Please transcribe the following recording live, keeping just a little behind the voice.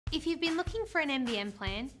If you've been looking for an NBN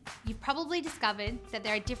plan, you've probably discovered that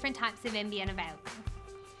there are different types of NBN available.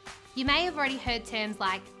 You may have already heard terms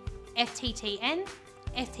like FTTN,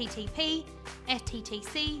 FTTP,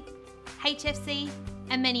 FTTC, HFC,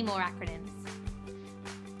 and many more acronyms.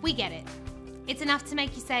 We get it. It's enough to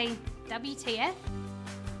make you say, WTF?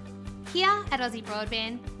 Here at Aussie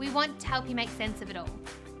Broadband, we want to help you make sense of it all,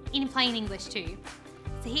 in plain English too.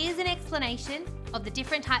 So here's an explanation of the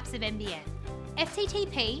different types of NBN.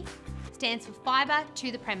 FTTP stands for fibre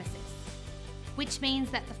to the premises, which means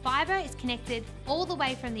that the fibre is connected all the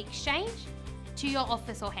way from the exchange to your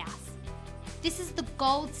office or house. This is the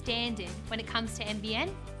gold standard when it comes to NBN,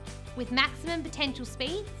 with maximum potential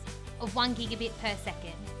speeds of 1 gigabit per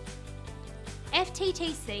second.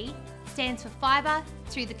 FTTC stands for fibre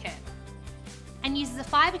through the curb and uses a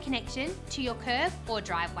fibre connection to your curb or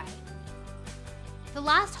driveway. The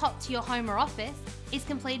last hop to your home or office is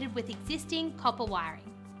completed with existing copper wiring.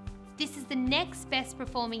 This is the next best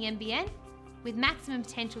performing NBN with maximum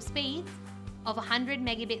potential speeds of 100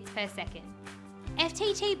 megabits per second.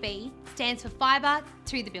 FTTB stands for fibre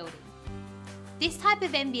through the building. This type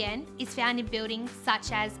of NBN is found in buildings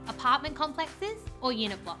such as apartment complexes or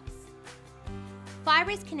unit blocks.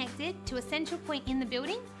 Fibre is connected to a central point in the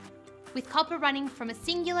building with copper running from a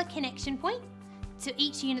singular connection point to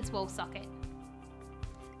each unit's wall socket.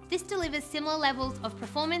 This delivers similar levels of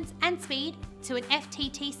performance and speed to an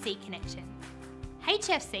FTTC connection.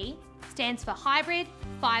 HFC stands for Hybrid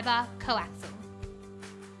Fibre Coaxial.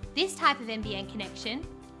 This type of NBN connection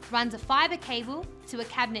runs a fibre cable to a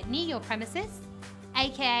cabinet near your premises,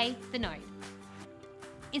 aka the node.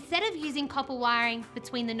 Instead of using copper wiring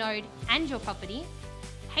between the node and your property,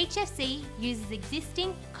 HFC uses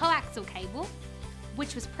existing coaxial cable,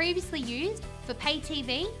 which was previously used for pay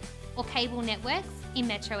TV or cable networks in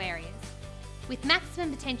metro areas, with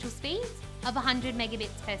maximum potential speeds of 100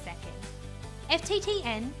 megabits per second.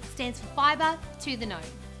 FTTN stands for fibre to the node.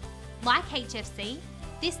 Like HFC,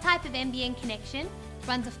 this type of NBN connection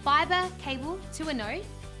runs a fibre cable to a node,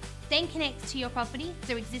 then connects to your property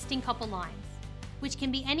through existing copper lines, which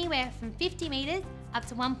can be anywhere from 50 metres up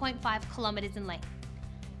to 1.5 kilometres in length.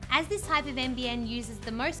 As this type of NBN uses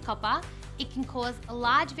the most copper, it can cause a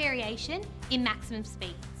large variation in maximum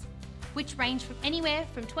speeds, which range from anywhere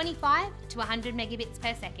from 25 to 100 megabits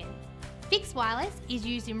per second. Fixed wireless is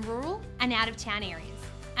used in rural and out of town areas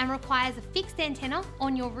and requires a fixed antenna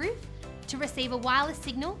on your roof to receive a wireless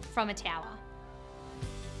signal from a tower.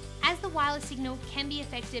 As the wireless signal can be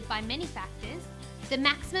affected by many factors, the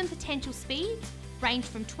maximum potential speeds range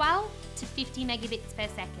from 12 to 50 megabits per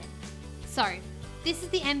second. So, this is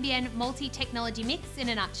the NBN multi-technology mix in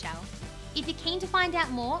a nutshell. If you're keen to find out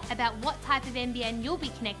more about what type of NBN you'll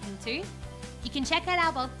be connecting to, you can check out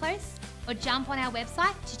our blog post or jump on our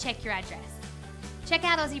website to check your address. Check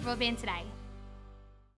out Aussie Broadband today.